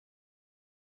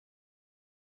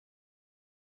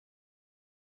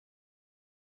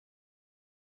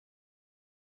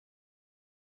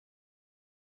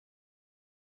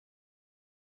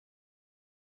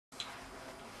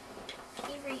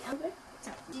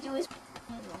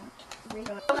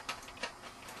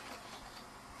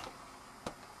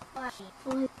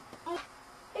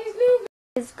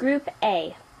Is Group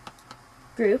A,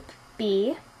 Group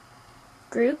B,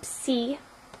 Group C,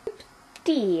 Group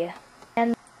D,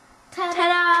 and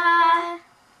ta-da!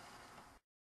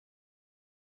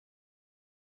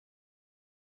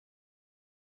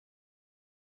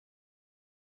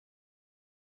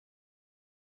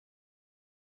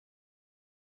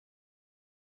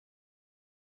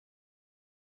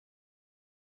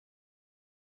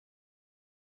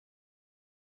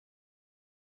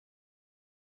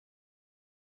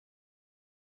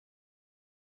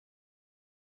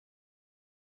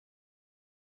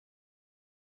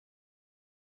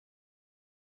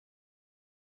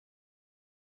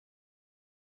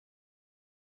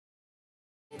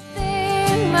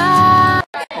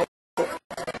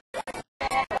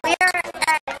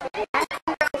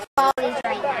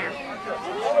 Right now,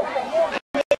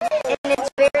 and it's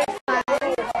very fun.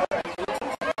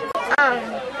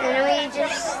 And we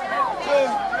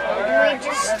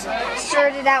just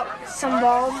sorted out some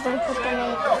balls and put them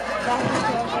in back into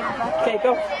a big bucket. Okay,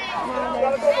 go.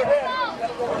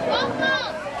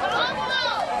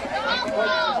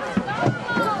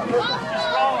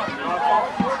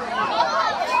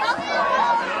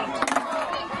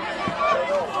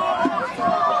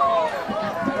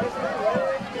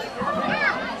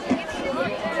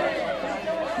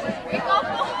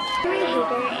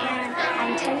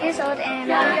 I'm 10 years old and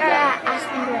we are at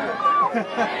Aspen Grove.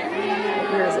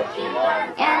 Where is it?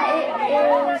 And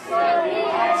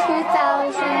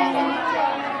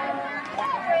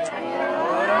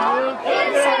it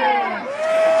is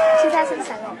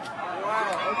 2007.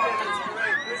 Wow, okay, that's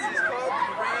great. This is called the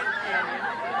Grand Canyon,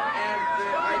 and the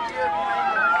idea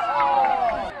behind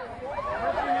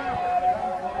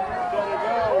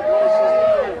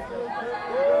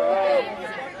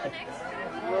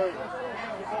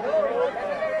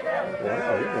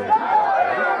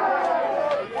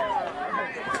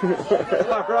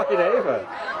All right, Ava.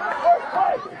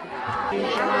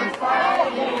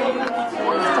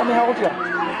 Tell me how old you are.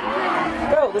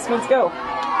 Go, this means go.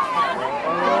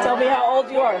 Tell me how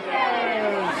old you are.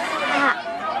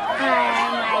 Hi,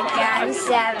 my God, I'm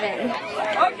 7.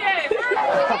 Okay.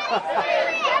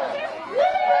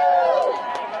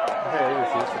 Hey,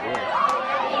 this used to be.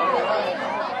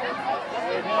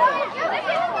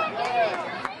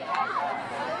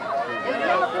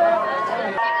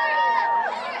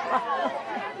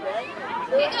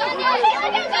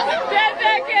 Get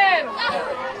back in!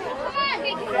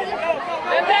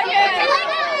 Get back in!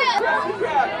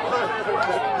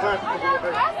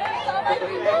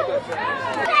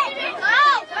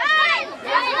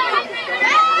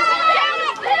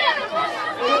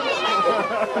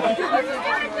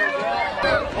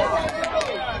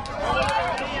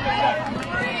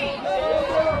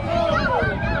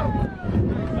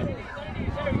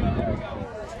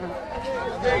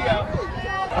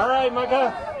 All right,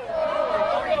 Micah.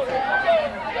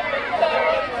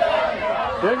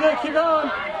 Very good, keep going.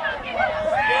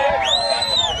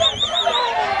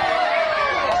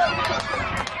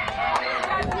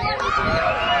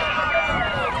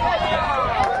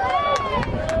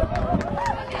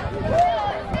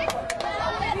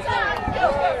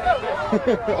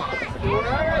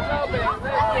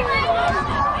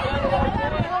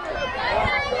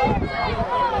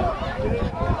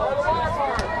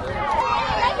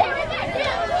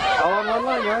 All on one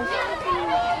line, guys.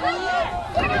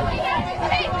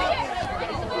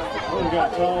 Oh, we got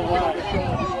 12 lines.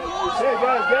 Hey,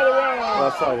 guys, get around. Well,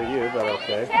 outside of you, but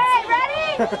okay. Okay, ready?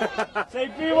 Say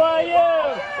BYU!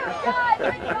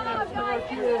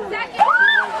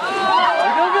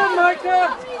 You're doing good, Micah!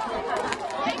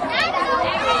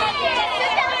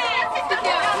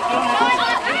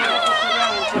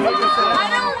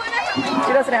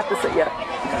 She doesn't have to sit yet.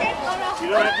 You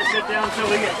don't have to sit down until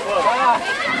we get close.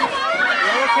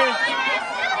 You're okay.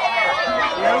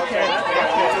 You're okay.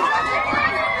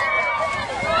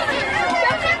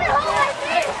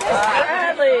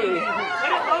 Bradley!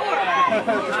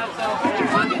 Put your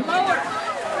bucket lower!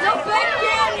 No, back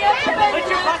down! You have to put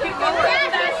your bucket lower!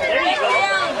 There you go.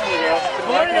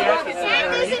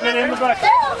 He's been in the bucket.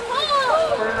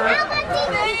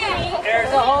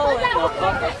 There's a hole in the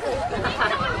bucket.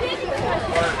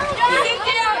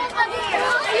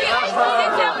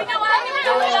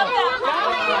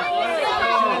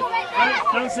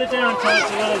 Don't sit down until it's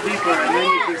a little deeper, and then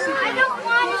you can sit down. I don't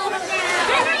want to sit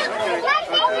down.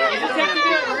 You just have to do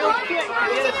it real quick to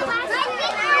get it from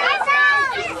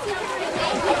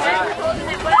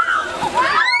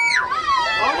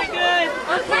Hold it good.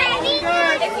 Okay,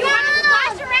 if you want to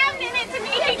splash around in it to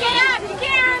make it get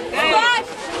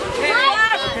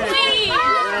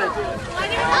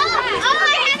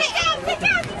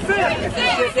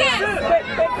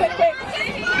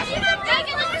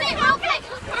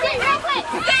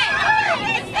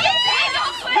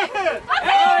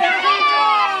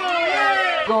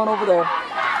over there.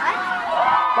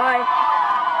 Bye.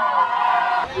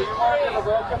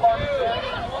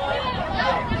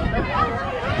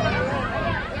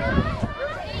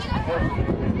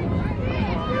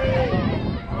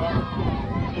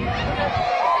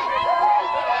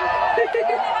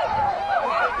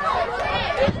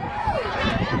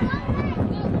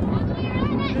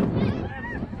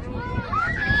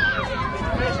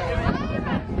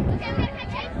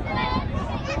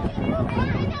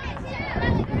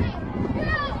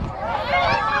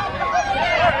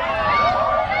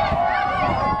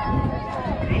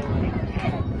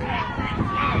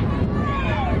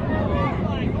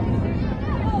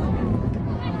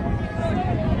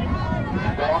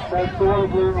 That's the one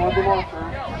blue on the monster.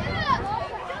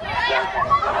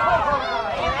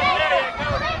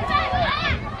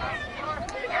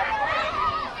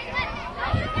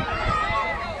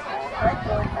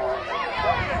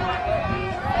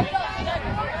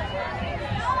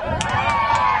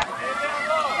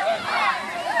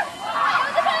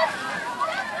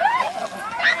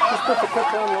 Just put the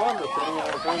cup on your under thing and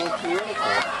it'll bring it to the other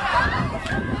side.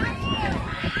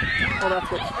 Oh,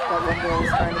 that's what that one girl was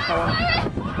trying to tell him.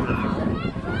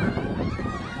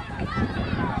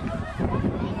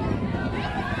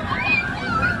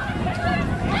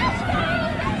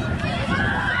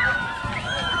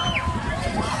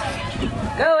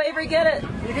 Go, Avery, get it!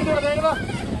 You can do it, Ava.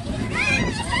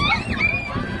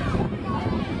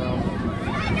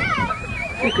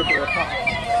 You could do it, huh?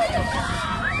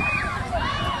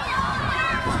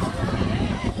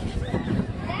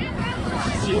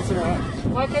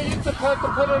 Like I used to put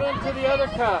it into the other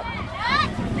cup.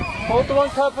 Hold the one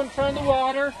cup in front of the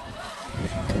water.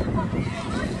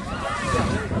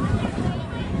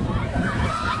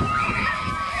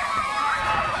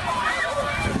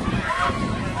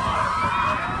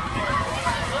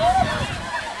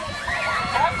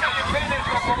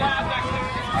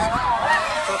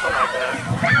 Something like that.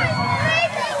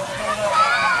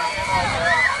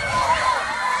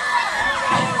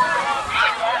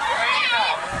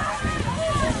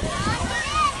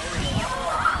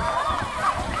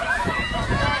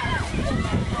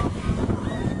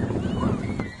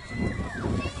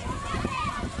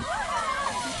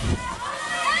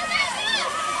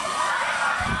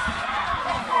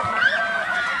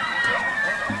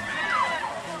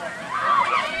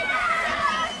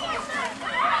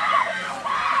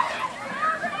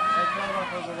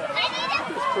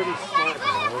 Pretty smart,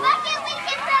 man.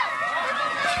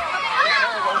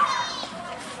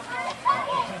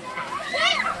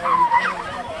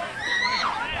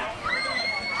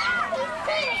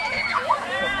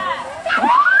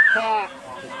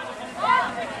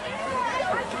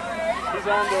 He's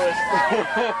on to us.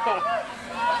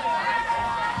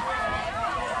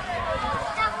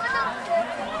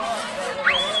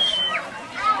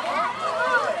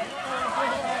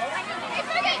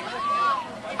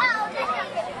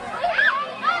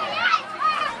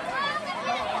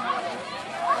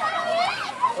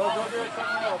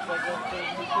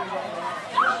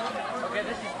 Okay,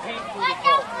 this is painfully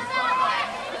cold.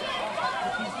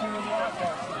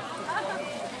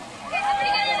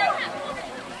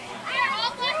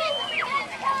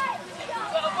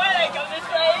 Why did I go this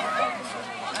way?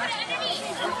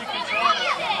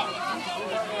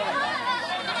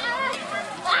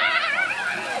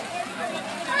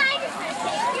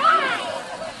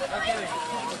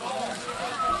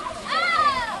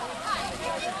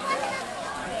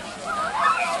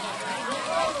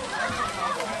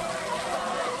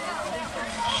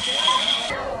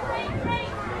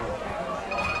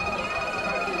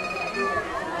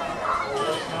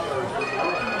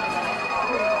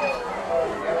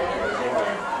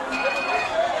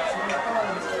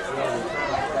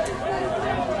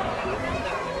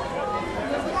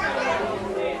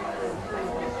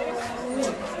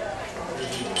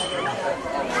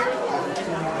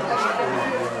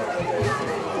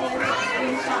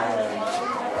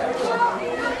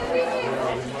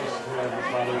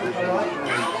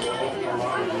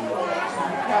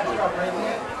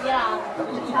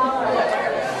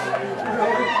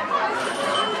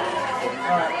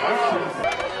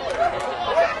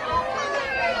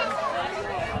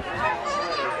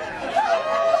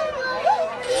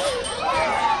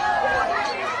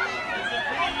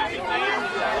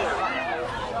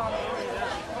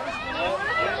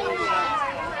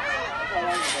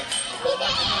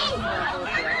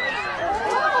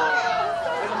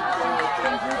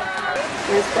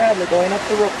 Here's Bradley going up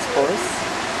the ropes course.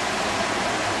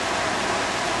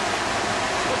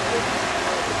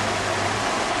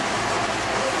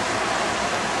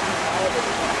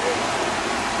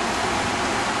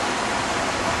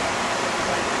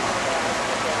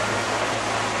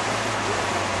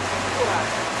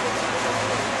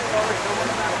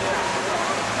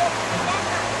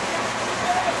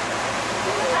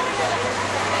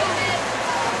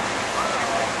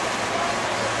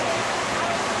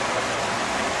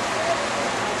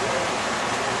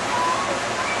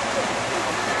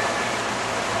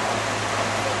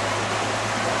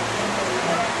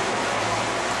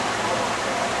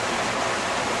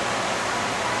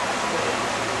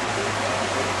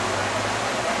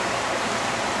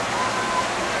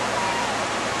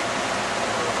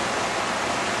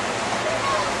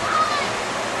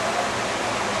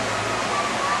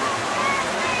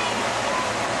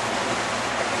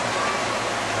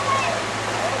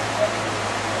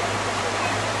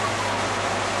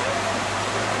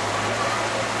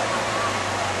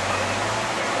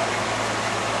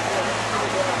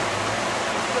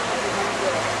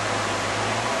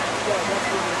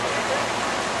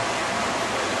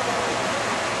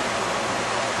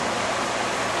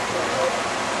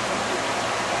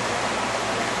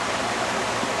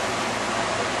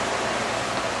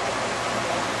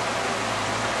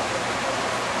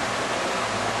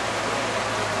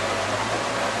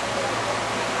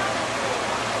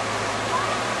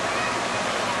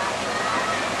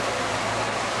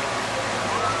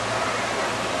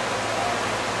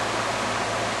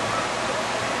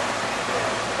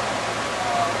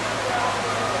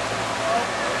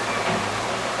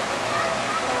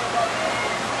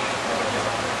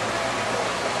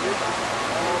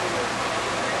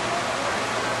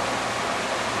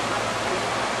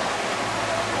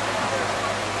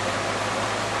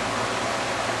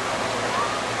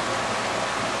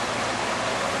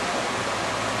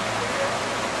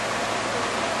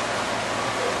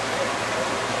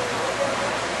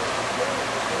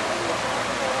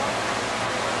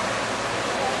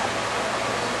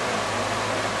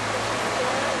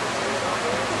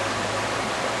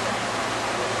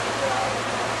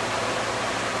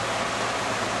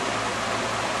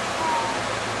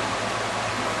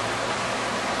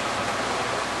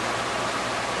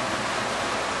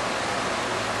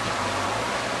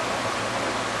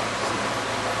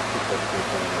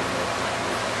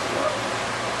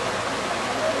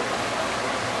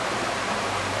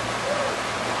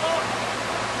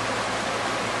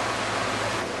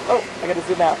 gotta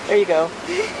zoom out. There you go.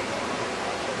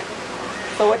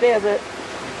 So what day is it?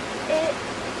 It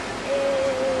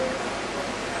is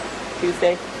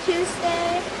Tuesday.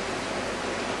 Tuesday.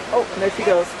 Oh, and there she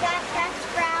goes. That's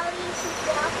Brownie. She's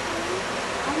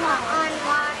walking on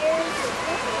wires.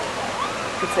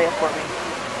 You can say it for me.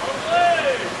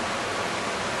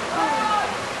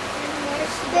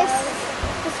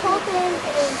 This whole thing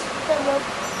is the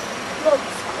ropes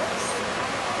course.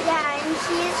 Yeah, and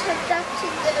she is hooked up to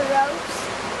the ropes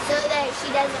so that she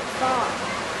doesn't fall.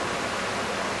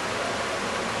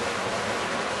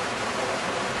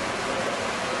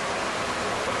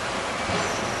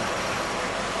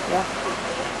 Yeah.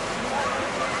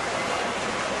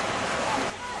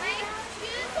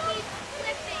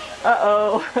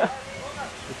 Uh-oh.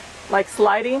 Like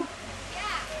sliding?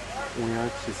 We are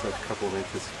just a couple of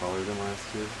inches taller than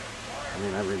last year. I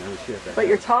mean, I remember she had that. But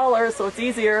you're taller, so it's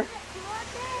easier.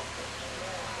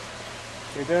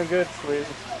 You're doing good, sweetie.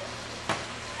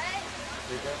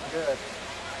 You're doing good.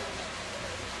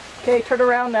 Okay, turn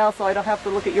around now so I don't have to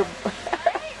look at your...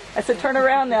 I said turn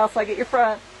around now so I get your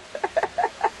front.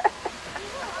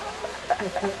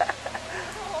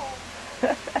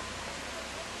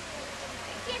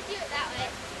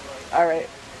 All right.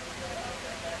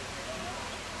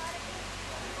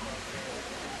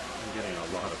 I'm getting a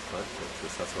lot of butt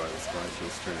pictures. That's why I was glad she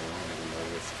was turning around. I didn't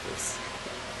notice this.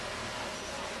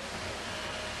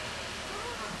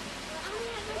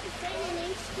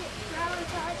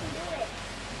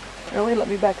 Really? Let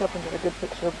me back up and get a good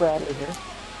picture of Bradley here.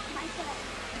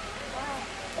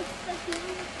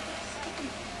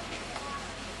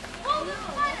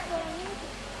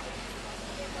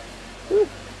 Ooh.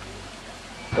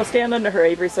 Go stand under her,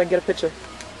 Avery, so I can get a picture.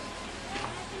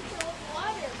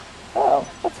 Oh,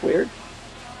 that's weird.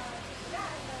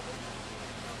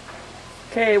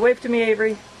 Okay, wave to me,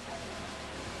 Avery.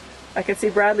 I can see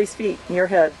Bradley's feet and your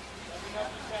head.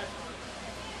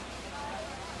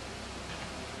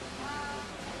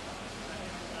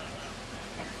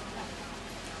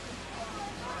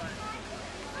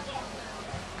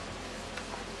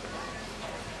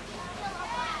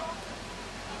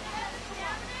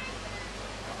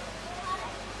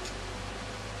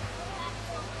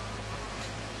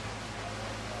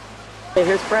 Okay,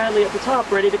 here's Bradley at the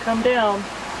top, ready to come down.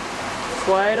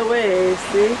 Slide away,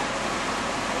 see?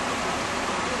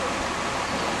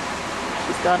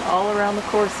 She's gone all around the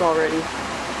course already.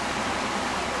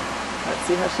 Let's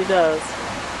see how she does.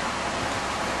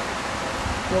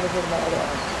 Over here to my other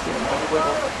arm. See them all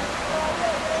wiggle.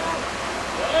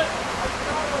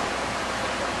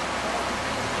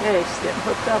 Okay, she's getting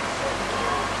hooked up.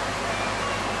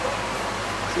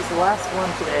 She's the last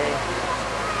one today.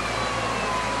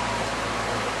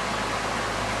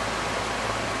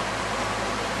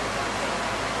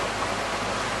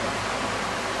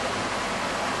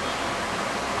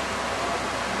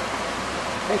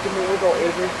 Making me wiggle,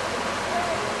 Avery.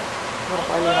 What if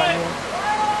I lean on you?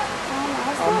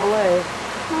 On the way.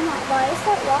 Mama, why is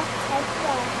that rock tied to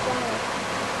that wire?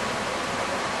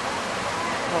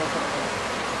 Oh, okay.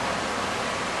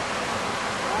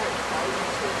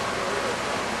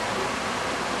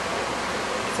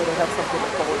 So they have something to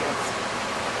pull against.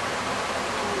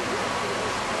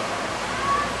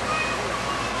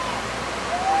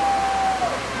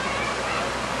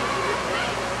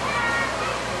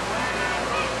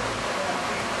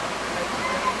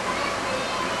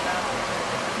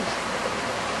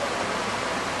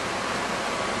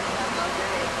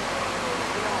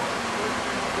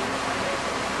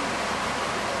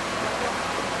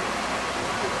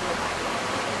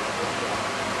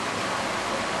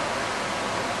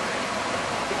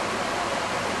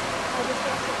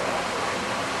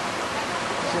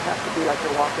 You have to be like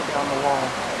you're walking down the wall.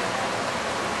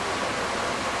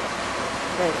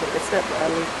 Okay, take a step,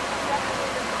 Bradley.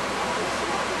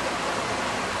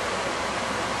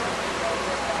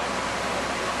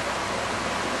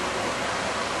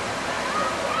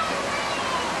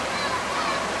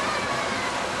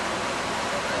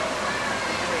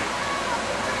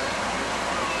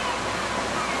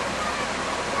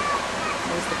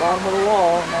 There's the bottom of the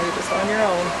wall, now you're just on your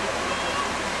own.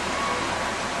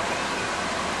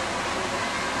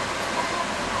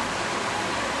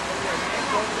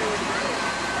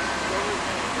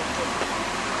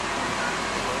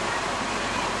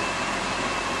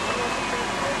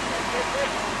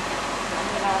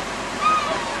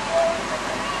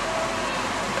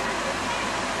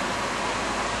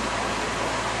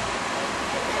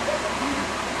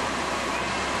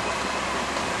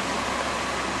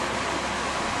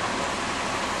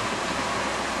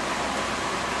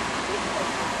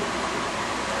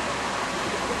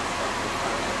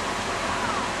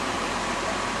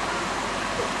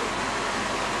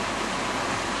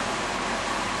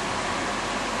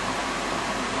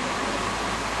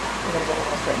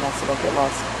 so don't get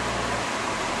lost.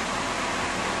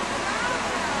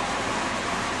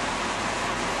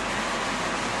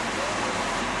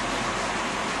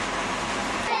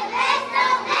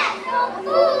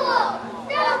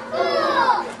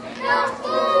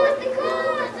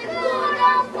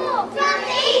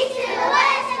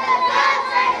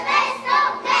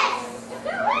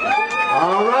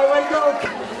 All right, way to go.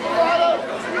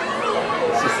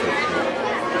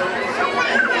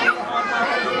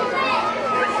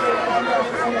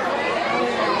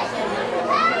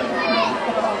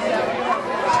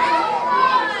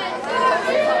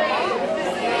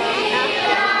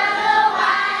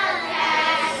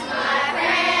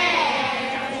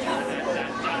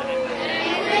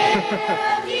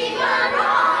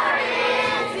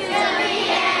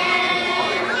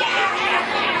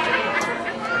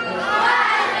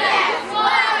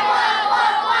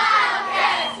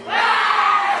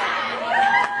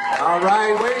 All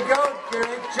right, way to go.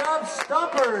 Great job,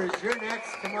 Stompers. You're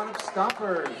next. Come on up,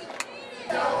 Stompers.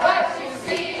 So what you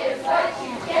see is what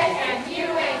you get, and you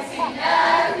ain't seen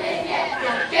nothing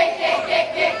yet.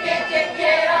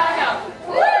 Get on up.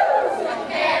 Woo!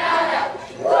 Get on up.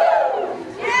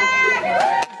 Woo!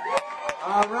 Yeah!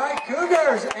 All right,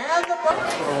 Cougars and the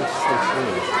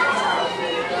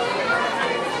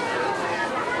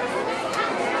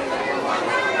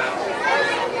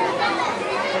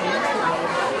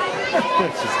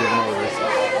She's giving orders.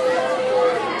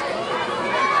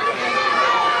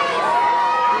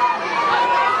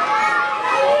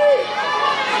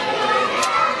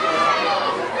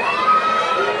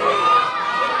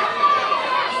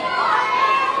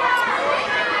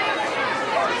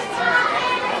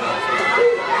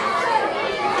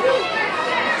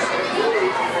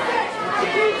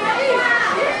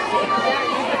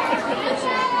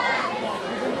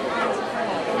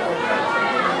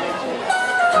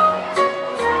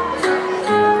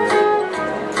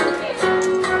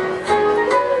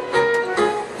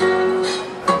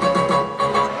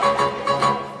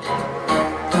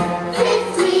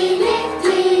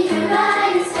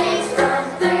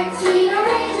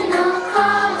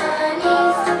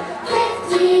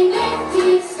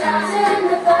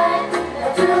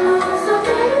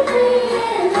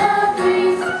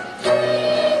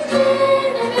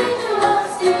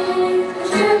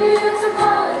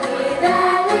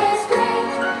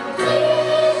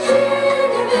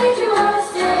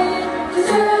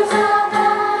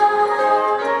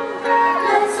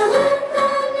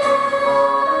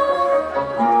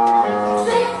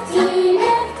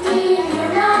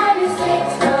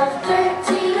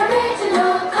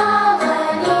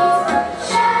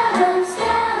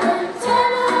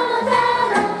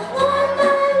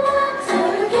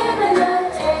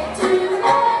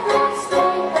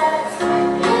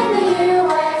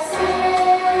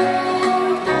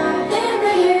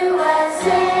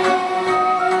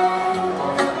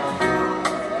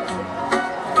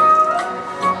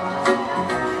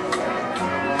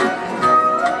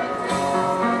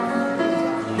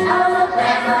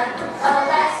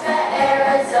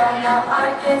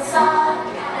 Arkansas,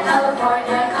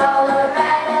 California,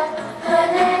 Colorado,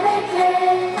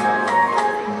 Connecticut,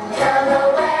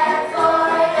 Delaware,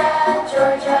 Florida,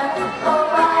 Georgia,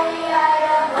 Hawaii,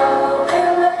 Idaho,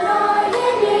 Illinois,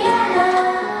 Indiana,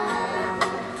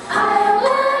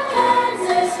 Iowa,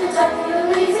 Kansas, Kentucky,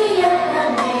 Louisiana,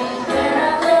 Maine,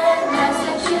 Maryland,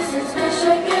 Massachusetts,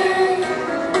 Michigan,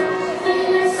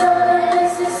 Minnesota,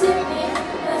 Mississippi,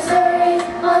 Missouri,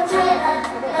 Montana,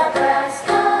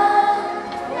 Nebraska,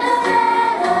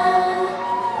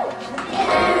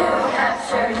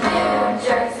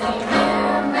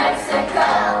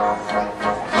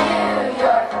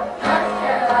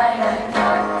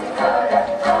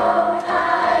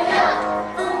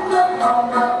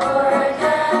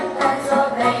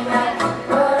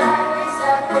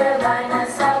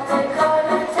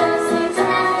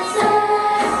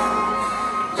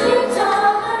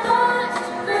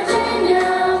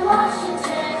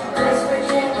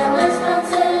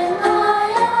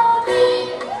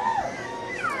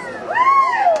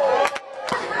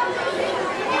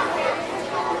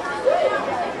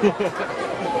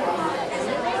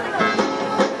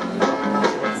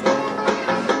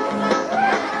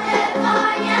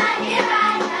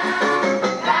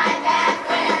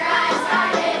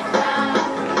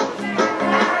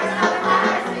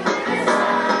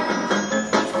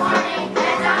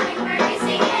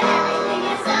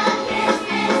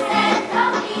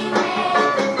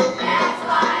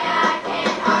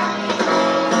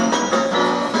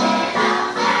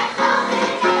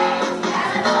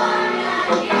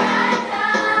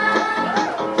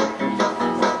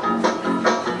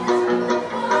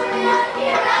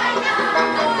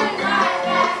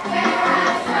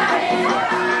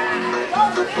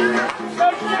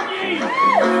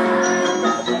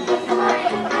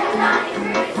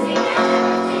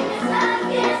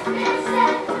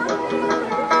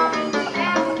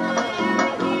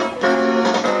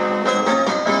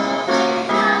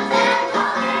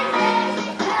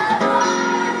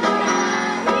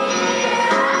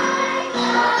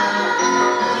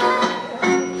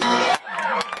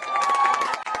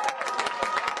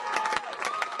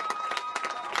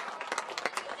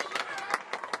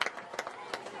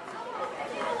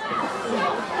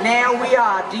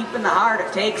 deep in the heart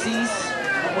of Texas.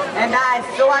 And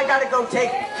so I gotta go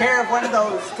take care of one of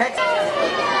those Texas.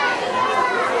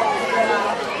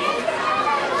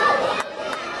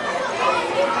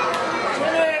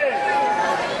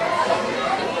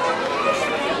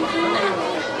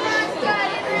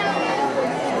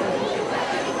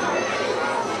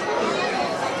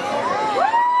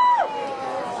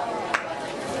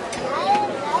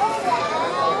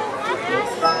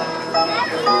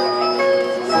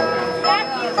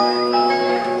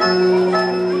 Thank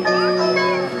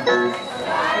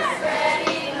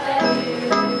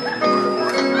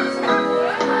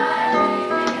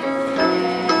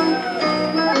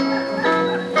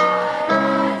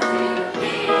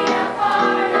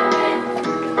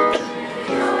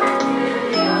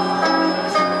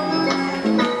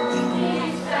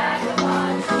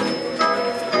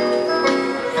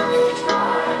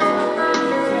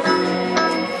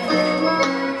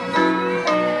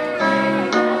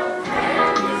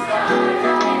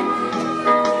you.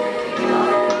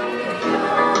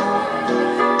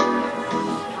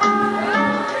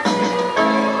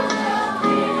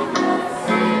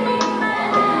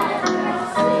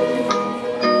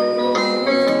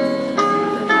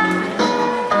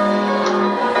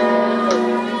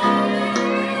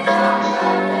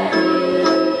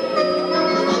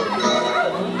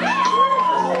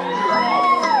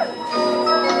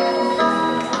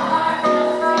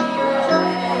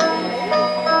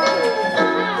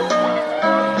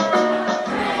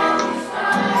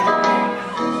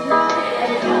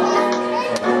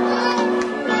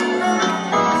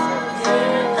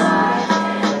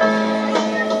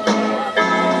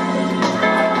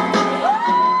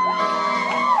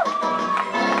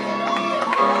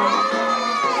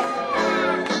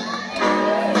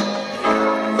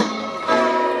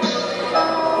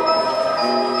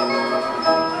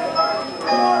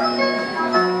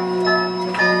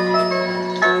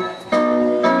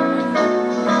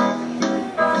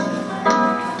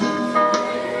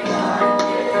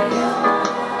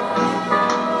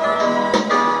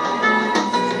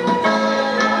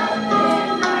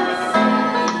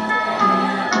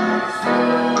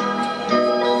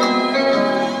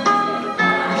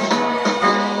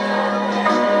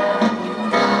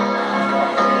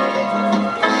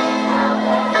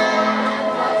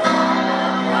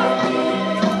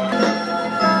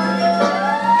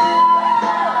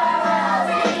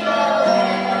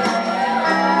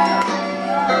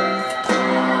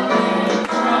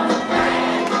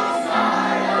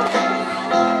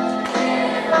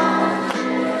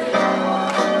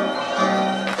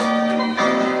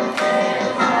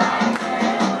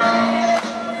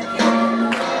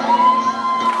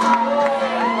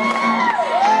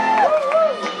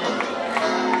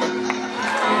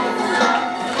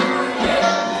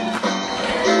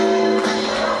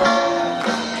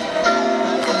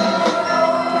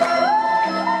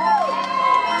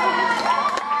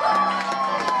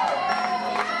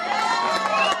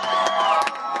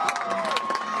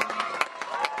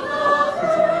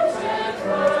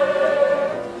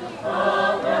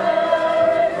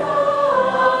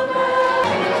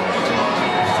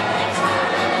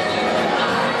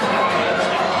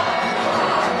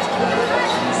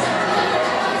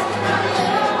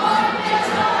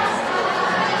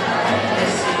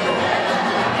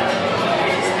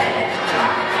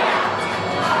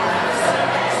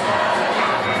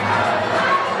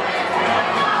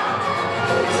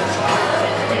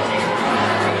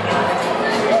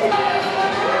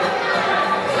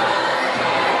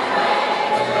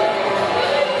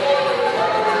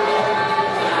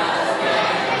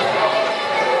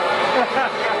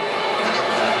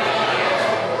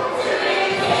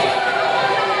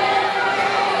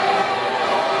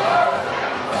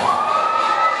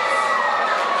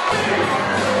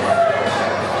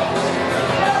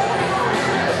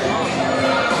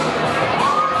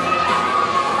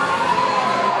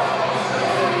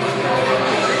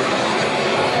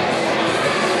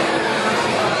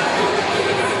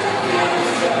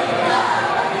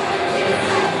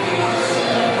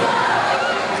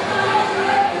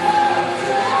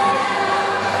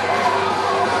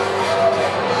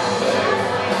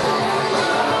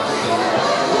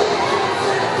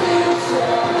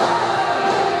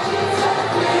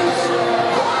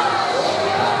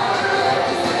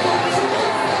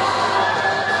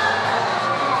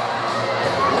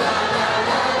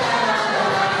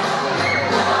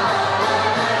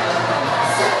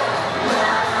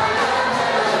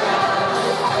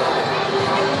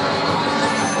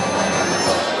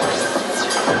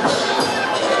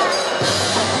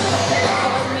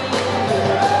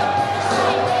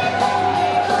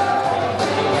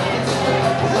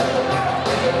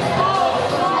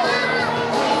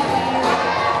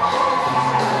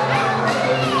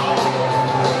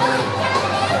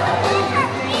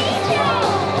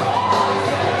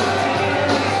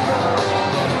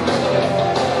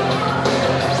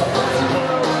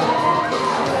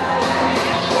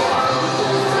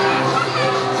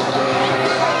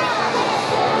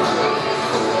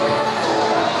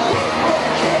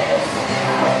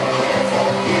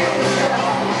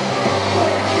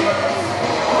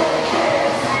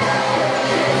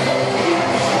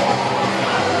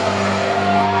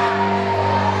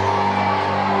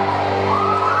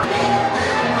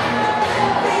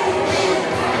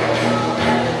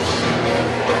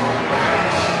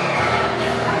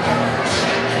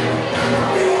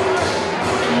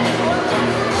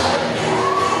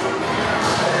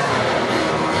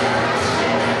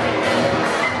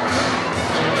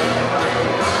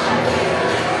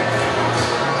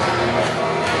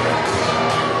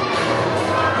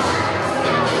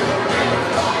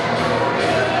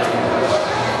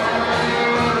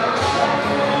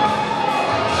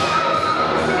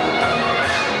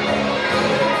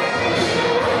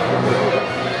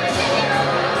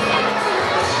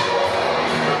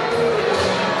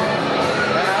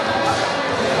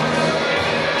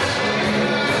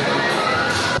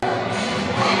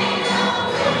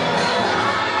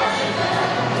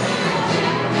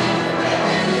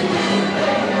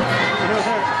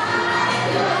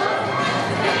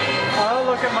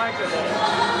 at Micah then.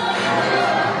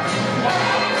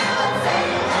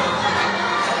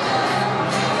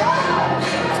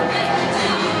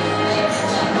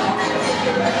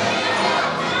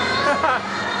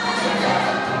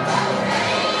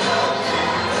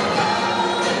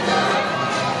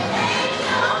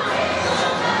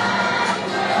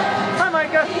 Hi,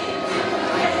 Micah.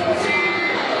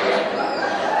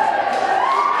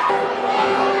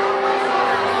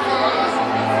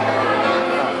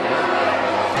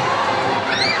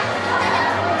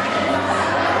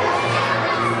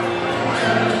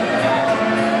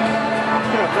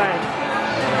 Thanks.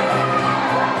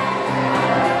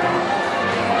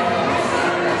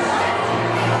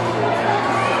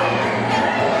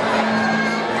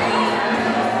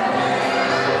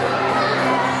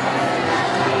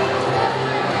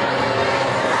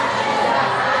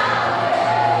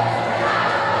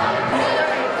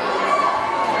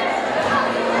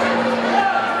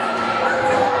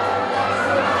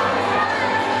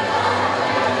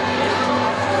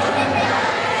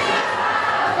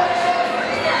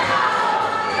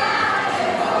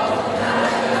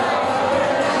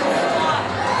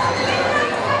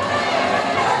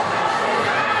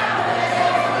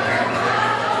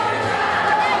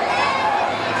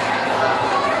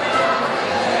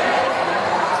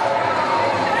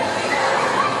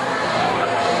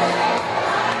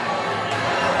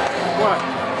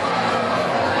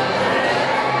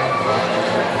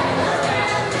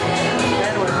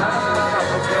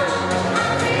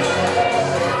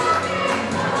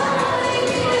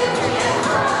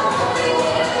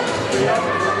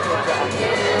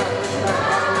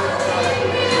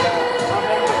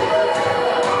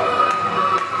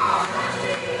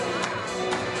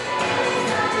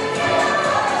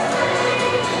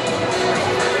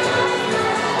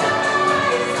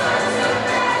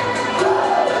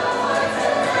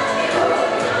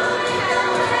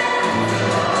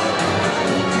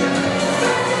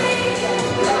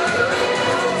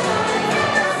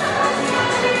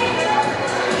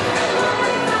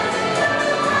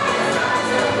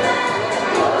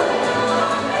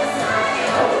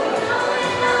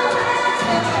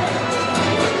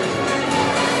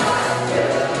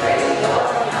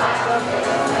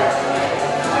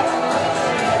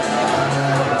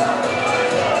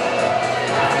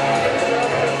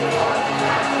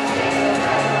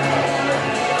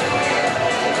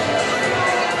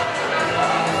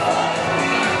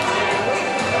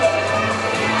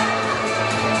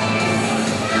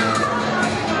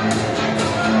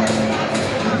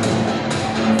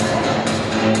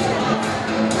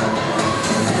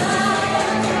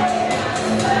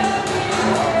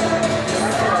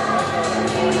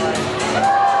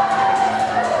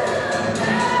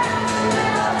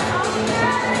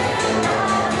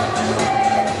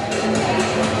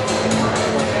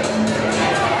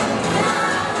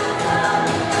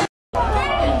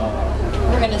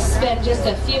 Just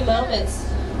a few moments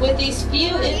with these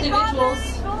few individuals,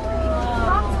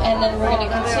 and then we're going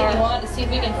to continue on to see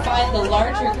if we can find the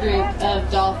larger group of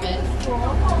dolphins.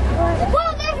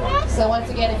 So once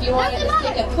again, if you want to just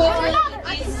take a quick look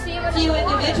at these few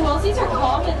individuals, these are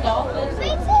common dolphins.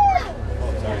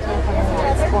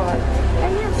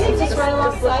 It's just right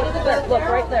alongside of the boat. Look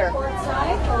right there. The port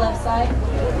side, the left side.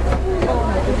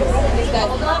 These guys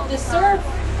love to surf.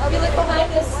 If you look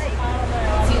behind us,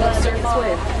 see them surf This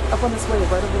wave. Up on this wave,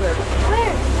 right over there.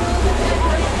 Where?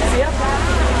 See up?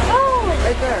 Oh!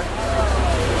 Right there.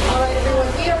 Alright everyone,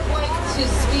 we are going to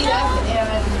speed up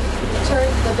and turn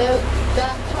the boat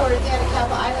back towards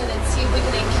Anacapa Island and see if we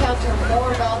can encounter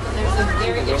more dolphins. There's a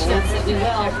very good chance that we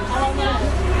will.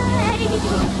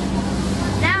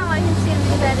 Now I can see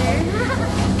them better.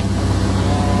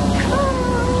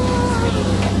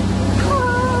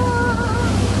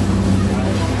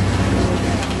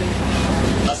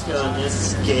 In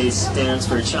this case stands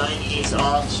for Chinese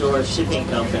Offshore Shipping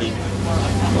Company,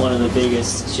 one of the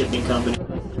biggest shipping companies.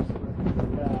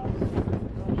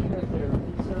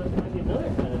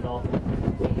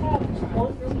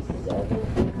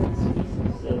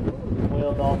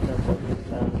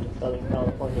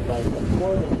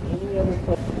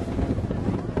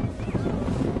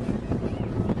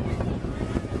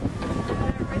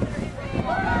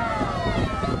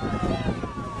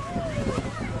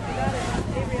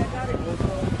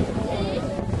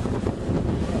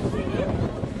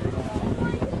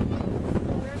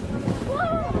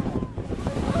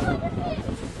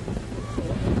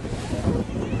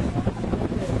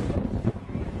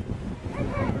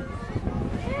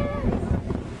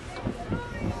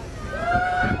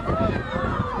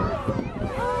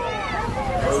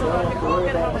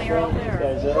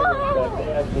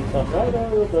 They actually come right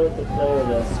over the boat to play with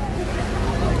us.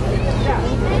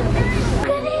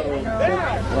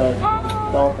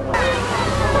 dolphin.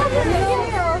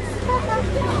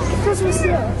 Those were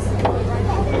seals.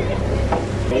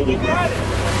 Maybe.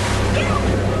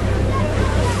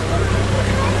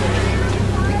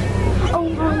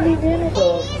 So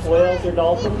whales or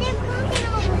dolphins?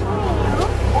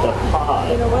 The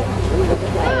pod. And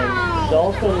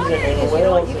dolphins and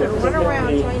whales are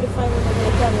typically,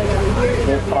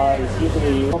 their pod is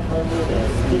usually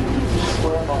 150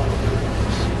 square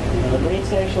miles. The marine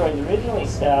sanctuary was originally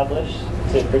established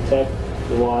to protect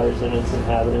the waters and its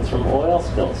inhabitants from oil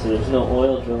spills, so there's no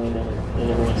oil drilling in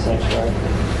the marine sanctuary.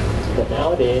 But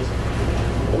nowadays,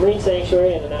 the Marine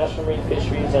Sanctuary and the National Marine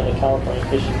Fisheries and the California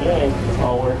Fish and Game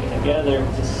all working together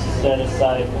to set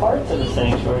aside parts of the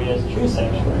sanctuary as true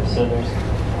sanctuaries. So there's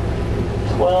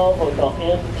 12 what we call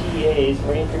MPAs,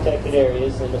 Marine Protected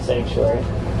Areas, in the sanctuary,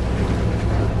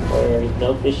 where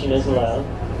no fishing is allowed.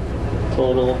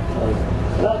 Total of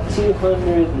about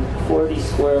 240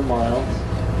 square miles,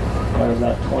 or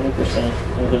about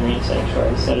 20% of the marine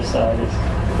sanctuary set aside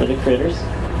is for the critters.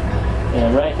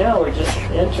 And right now we're just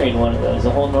entering one of those, the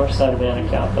whole north side of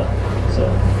Anacapa. So.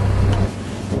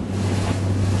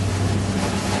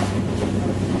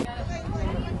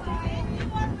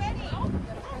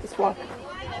 Just walk.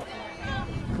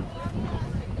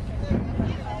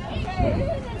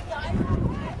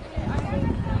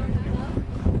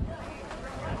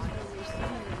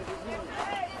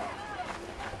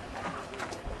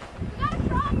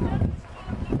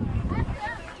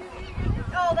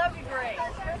 Oh, that'd be great.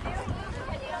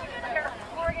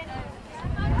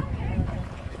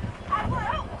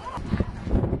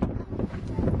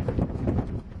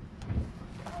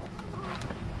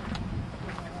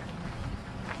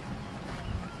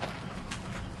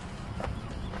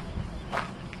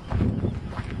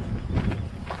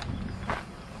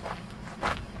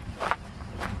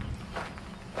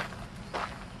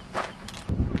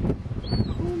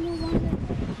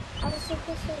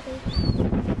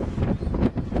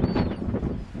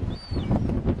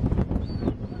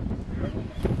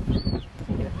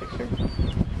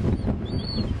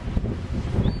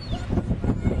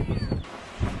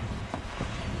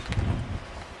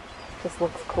 Just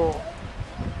looks cool.